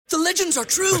The legends are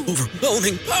true.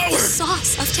 Overwhelming power!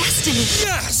 Sauce of destiny.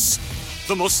 Yes!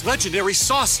 The most legendary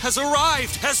sauce has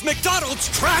arrived as McDonald's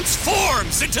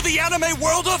transforms into the anime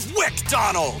world of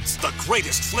WickDonald's. The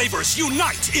greatest flavors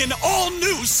unite in all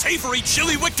new savory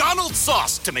chili McDonald's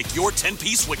sauce to make your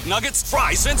 10-piece Wick Nuggets,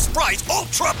 fries, and Sprite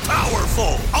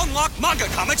ultra-powerful. Unlock manga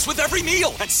comics with every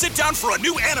meal and sit down for a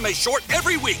new anime short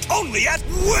every week only at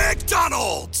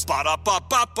WickDonald's.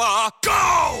 Ba-da-ba-ba-ba,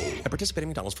 go! At participating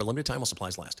McDonald's for a limited time while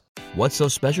supplies last. What's so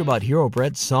special about Hero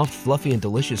Bread's soft, fluffy, and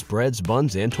delicious breads,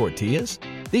 buns, and tortillas?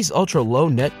 These ultra-low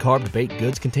net-carb baked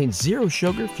goods contain zero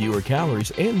sugar, fewer calories,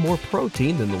 and more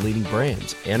protein than the leading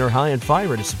brands, and are high in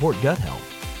fiber to support gut health.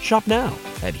 Shop now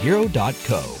at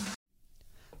hero.co.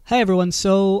 Hi, everyone.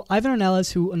 So Ivan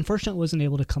Ornelas, who unfortunately wasn't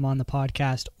able to come on the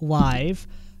podcast live,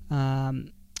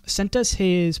 sent us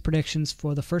his predictions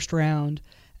for the first round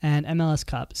and MLS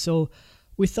Cup. So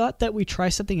we thought that we'd try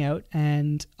something out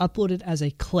and upload it as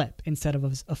a clip instead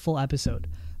of a full episode.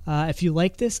 If you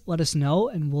like this, let us know,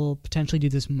 and we'll potentially do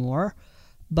this more.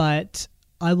 But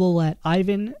I will let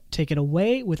Ivan take it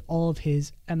away with all of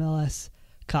his MLS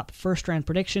Cup first round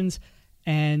predictions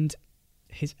and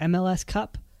his MLS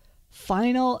Cup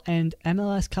final and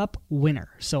MLS Cup winner.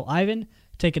 So, Ivan,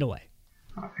 take it away.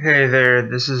 Hey there,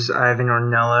 this is Ivan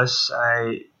Ornelas.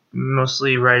 I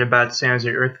mostly write about San Jose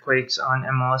Earthquakes on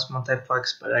MLS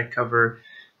Multiplex, but I cover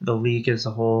the league as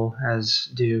a whole, as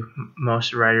do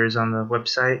most writers on the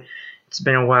website. It's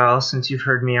been a while since you've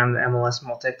heard me on the MLS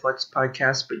Multiplex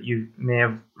podcast, but you may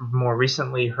have more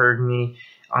recently heard me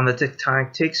on the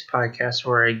Tectonic Takes podcast,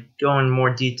 where I go in more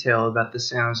detail about the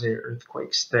San Jose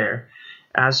Earthquakes there.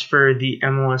 As for the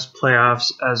MLS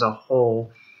playoffs as a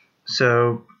whole,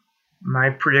 so my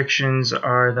predictions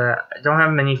are that I don't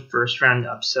have many first-round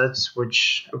upsets,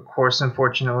 which, of course,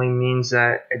 unfortunately means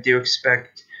that I do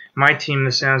expect my team,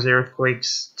 the San Jose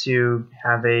Earthquakes, to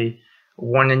have a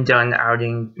one-and-done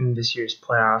outing in this year's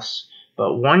playoffs.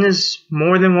 But one is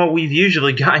more than what we've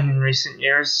usually gotten in recent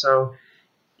years, so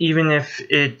even if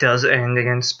it does end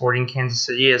against Sporting Kansas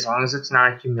City, as long as it's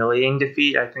not a humiliating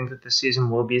defeat, I think that the season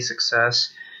will be a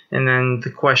success. And then the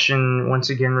question once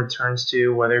again returns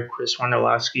to whether Chris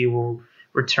Wondolowski will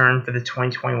return for the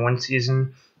 2021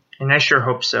 season. And I sure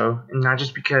hope so. And not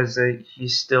just because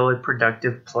he's still a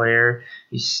productive player,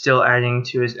 he's still adding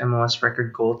to his MLS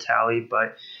record goal tally,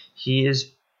 but he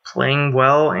is playing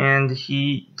well and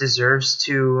he deserves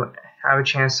to have a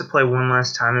chance to play one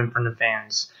last time in front of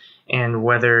fans. And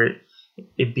whether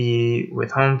it be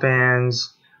with home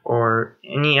fans or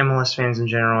any MLS fans in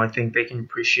general, I think they can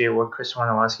appreciate what Chris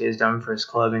Wondolowski has done for his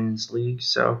club and his league.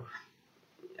 So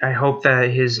I hope that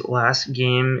his last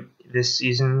game this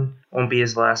season won't be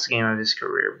his last game of his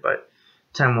career, but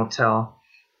time will tell.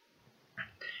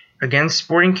 Against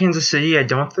Sporting Kansas City, I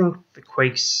don't think the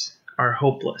Quakes are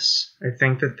hopeless. I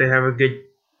think that they have a good,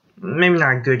 maybe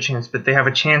not a good chance, but they have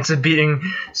a chance of beating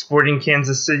Sporting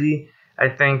Kansas City. I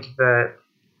think that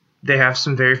they have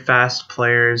some very fast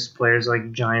players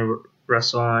like Johnny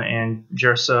Russell and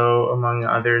Gerso, among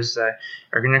others, that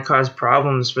are going to cause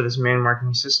problems for this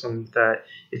man-marking system, that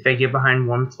if they get behind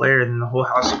one player, then the whole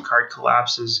house of cards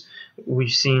collapses.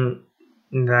 We've seen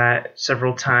that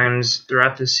several times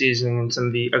throughout the season and some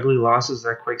of the ugly losses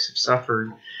that Quakes have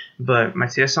suffered. But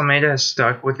Matias Almeida has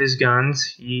stuck with his guns.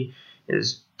 He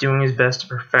is doing his best to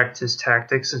perfect his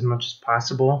tactics as much as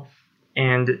possible.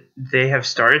 And they have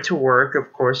started to work,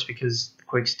 of course, because the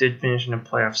Quakes did finish in a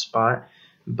playoff spot.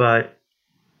 But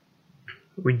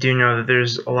we do know that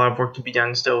there's a lot of work to be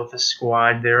done still with the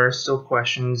squad. There are still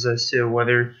questions as to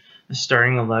whether the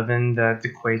starting 11 that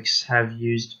the Quakes have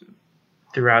used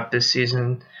throughout this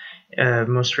season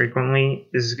most frequently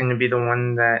is going to be the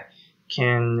one that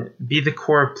can be the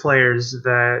core of players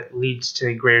that leads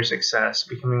to greater success,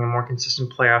 becoming a more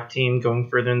consistent playoff team, going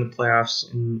further in the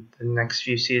playoffs in the next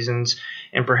few seasons,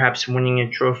 and perhaps winning a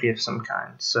trophy of some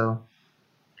kind. So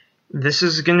this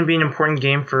is going to be an important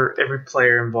game for every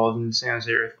player involved in the San Jose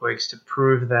Earthquakes to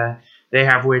prove that they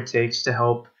have what it takes to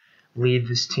help lead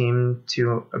this team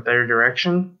to a better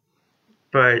direction.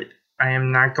 But I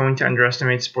am not going to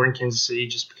underestimate Sporting Kansas City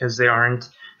just because they aren't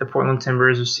the Portland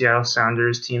Timbers or Seattle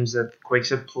Sounders, teams that the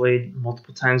Quakes have played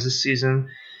multiple times this season.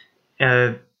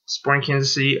 Sporting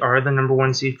Kansas City are the number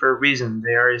one seed for a reason.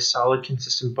 They are a solid,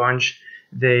 consistent bunch.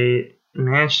 They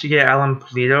managed to get Alan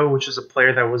Pulido, which is a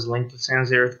player that was linked with San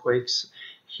Jose Earthquakes.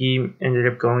 He ended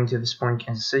up going to the Sporting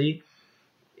Kansas City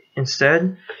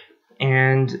instead.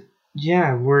 And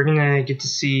yeah, we're going to get to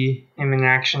see him in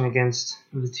action against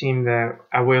the team that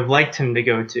I would have liked him to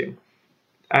go to.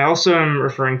 I also am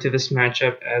referring to this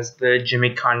matchup as the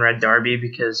Jimmy Conrad Derby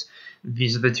because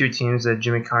these are the two teams that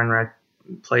Jimmy Conrad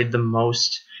played the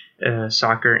most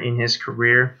soccer in his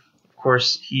career. Of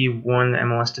course, he won the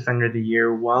MLS Defender of the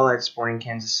Year while at Sporting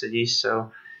Kansas City,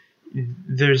 so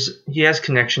he has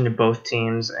connection to both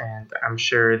teams, and I'm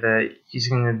sure that he's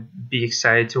going to be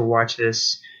excited to watch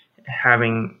this,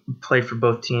 having played for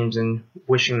both teams and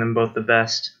wishing them both the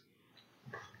best.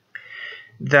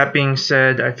 That being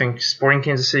said, I think Sporting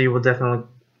Kansas City will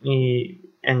definitely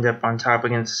end up on top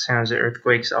against the San Jose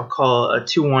Earthquakes. I'll call a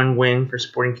 2-1 win for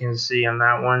Sporting Kansas City on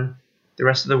that one. The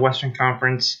rest of the Western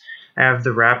Conference, I have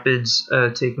the Rapids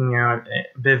taking out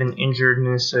a bit of an injured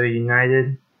Minnesota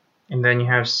United. And then you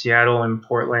have Seattle and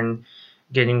Portland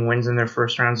getting wins in their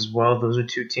first rounds as well. Those are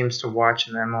two teams to watch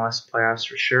in the MLS playoffs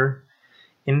for sure.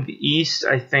 In the East,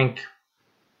 I think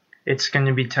it's going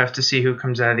to be tough to see who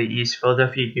comes out of the East.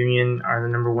 Philadelphia Union are the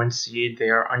number 1 seed. They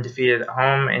are undefeated at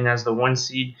home, and as the 1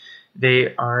 seed,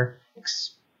 they are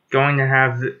going to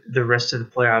have the rest of the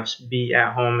playoffs be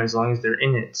at home as long as they're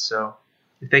in it. So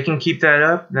if they can keep that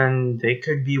up, then they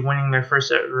could be winning their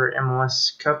first ever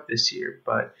MLS Cup this year.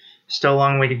 But still a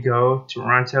long way to go.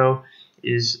 Toronto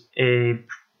is a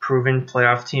proven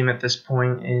playoff team at this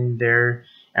point in their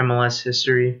MLS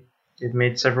history. They've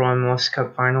made several MLS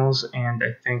Cup finals, and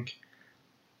I think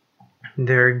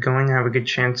they're going to have a good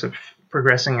chance of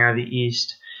progressing out of the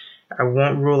East. I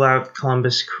won't rule out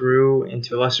Columbus Crew, and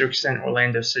to a lesser extent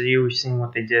Orlando City. We've seen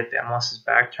what they did at the MLS is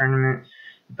Back tournament,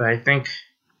 but I think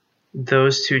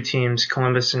those two teams,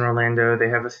 Columbus and Orlando, they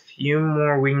have a few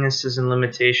more weaknesses and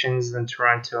limitations than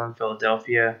Toronto and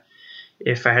Philadelphia.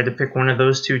 If I had to pick one of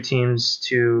those two teams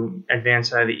to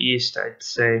advance out of the East, I'd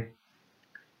say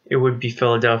it would be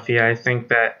Philadelphia. I think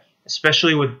that,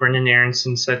 especially with Brendan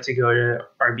Aronson set to go to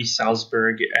RB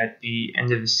Salzburg at the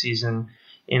end of the season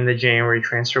in the January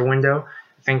transfer window,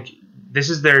 I think this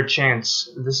is their chance.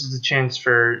 This is the chance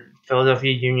for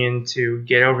Philadelphia Union to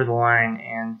get over the line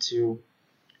and to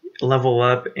level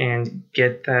up and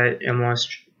get that MLS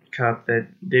Cup that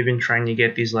they've been trying to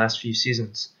get these last few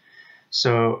seasons.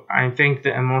 So I think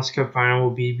the MLS Cup final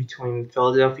will be between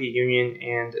Philadelphia Union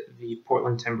and the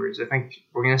Portland Timbers. I think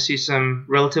we're going to see some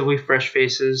relatively fresh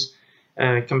faces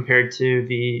compared to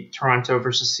the Toronto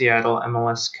versus Seattle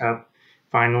MLS Cup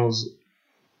finals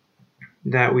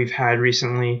that we've had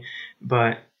recently.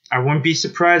 But I wouldn't be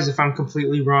surprised if I'm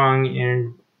completely wrong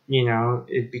and,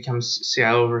 it becomes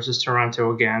Seattle versus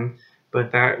Toronto again.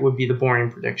 But that would be the boring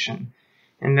prediction.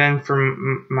 And then for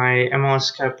my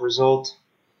MLS Cup result,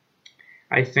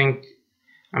 I think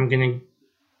I'm going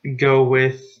to go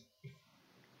with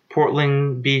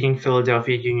Portland beating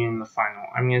Philadelphia Union in the final.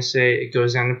 I'm going to say it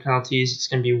goes down to penalties. It's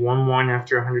going to be 1-1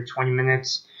 after 120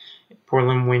 minutes.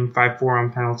 Portland win 5-4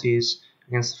 on penalties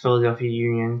against the Philadelphia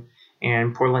Union.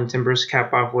 And Portland Timbers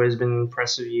cap off what has been an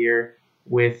impressive year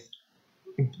with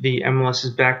the MLS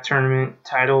is Back tournament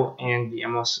title and the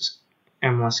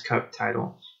MLS Cup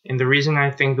title. And the reason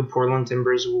I think the Portland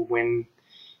Timbers will win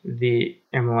the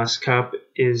MLS Cup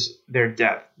is their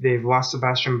depth. They've lost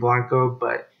Sebastian Blanco,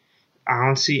 but I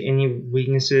don't see any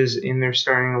weaknesses in their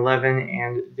starting 11,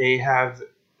 and they have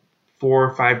 4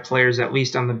 or 5 players at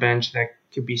least on the bench that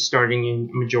could be starting in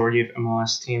a majority of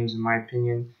MLS teams, in my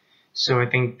opinion. So I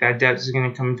think that depth is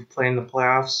going to come into play in the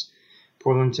playoffs.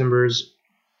 Portland Timbers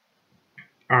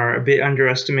are a bit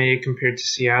underestimated compared to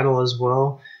Seattle as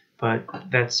well, but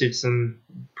that suits them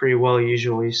pretty well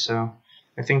usually. So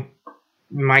I think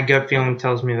my gut feeling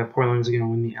tells me that Portland's going to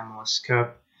win the MLS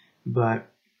Cup, but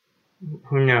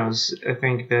who knows? I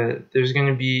think that there's going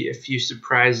to be a few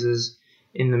surprises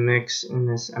in the mix in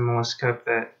this MLS Cup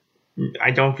that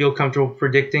I don't feel comfortable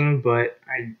predicting, but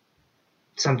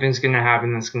something's going to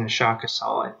happen that's going to shock us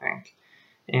all, I think.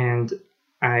 And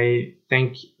I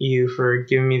thank you for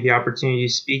giving me the opportunity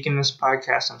to speak in this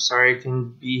podcast. I'm sorry I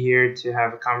couldn't be here to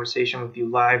have a conversation with you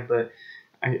live, but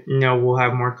I know we'll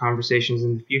have more conversations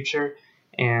in the future.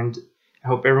 And I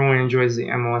hope everyone enjoys the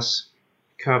MLS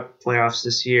Cup playoffs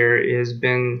this year. It has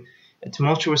been a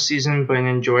tumultuous season, but an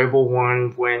enjoyable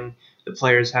one when the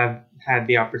players have had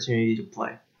the opportunity to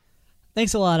play.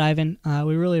 Thanks a lot, Ivan.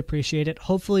 We really appreciate it.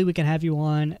 Hopefully we can have you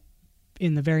on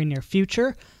in the very near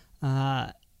future,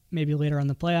 maybe later on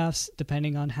the playoffs,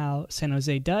 depending on how San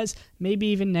Jose does, maybe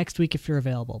even next week if you're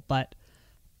available. But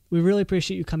we really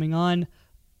appreciate you coming on.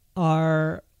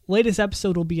 Our latest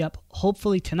episode will be up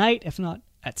hopefully tonight, if not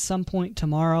at some point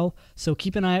tomorrow. So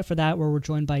keep an eye out for that, where we're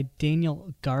joined by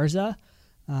Daniel Garza.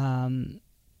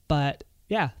 But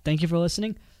yeah, thank you for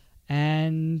listening,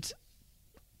 and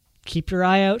keep your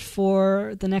eye out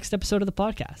for the next episode of the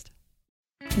podcast.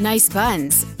 Nice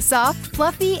buns, soft,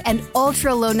 fluffy, and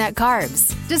ultra low net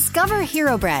carbs. Discover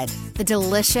Hero Bread, the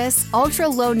delicious ultra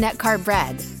low net carb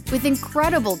bread with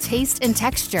incredible taste and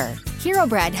texture. Hero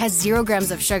Bread has 0 grams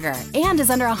of sugar and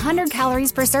is under 100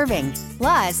 calories per serving.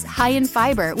 Plus, high in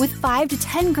fiber with 5 to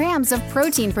 10 grams of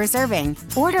protein per serving.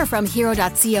 Order from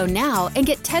hero.co now and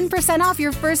get 10% off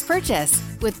your first purchase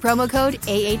with promo code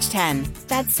AH10.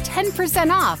 That's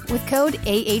 10% off with code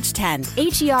AH10.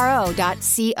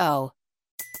 HERO.co.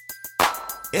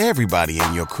 Everybody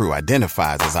in your crew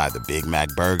identifies as either Big Mac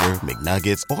Burger,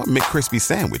 McNuggets, or McCrispy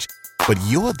Sandwich. But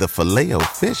you're the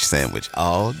Filet-O-Fish Sandwich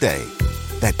all day.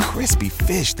 That crispy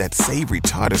fish, that savory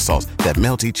tartar sauce, that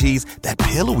melty cheese, that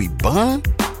pillowy bun.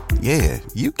 Yeah,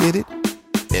 you get it.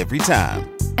 Every time.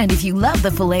 And if you love the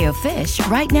Filet-O-Fish,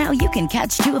 right now you can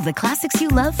catch 2 of the classics you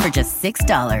love for just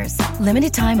 $6.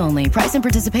 Limited time only. Price and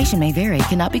participation may vary.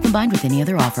 Cannot be combined with any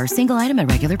other offer. Single item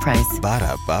at regular price.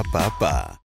 Ba-da-ba-ba-ba.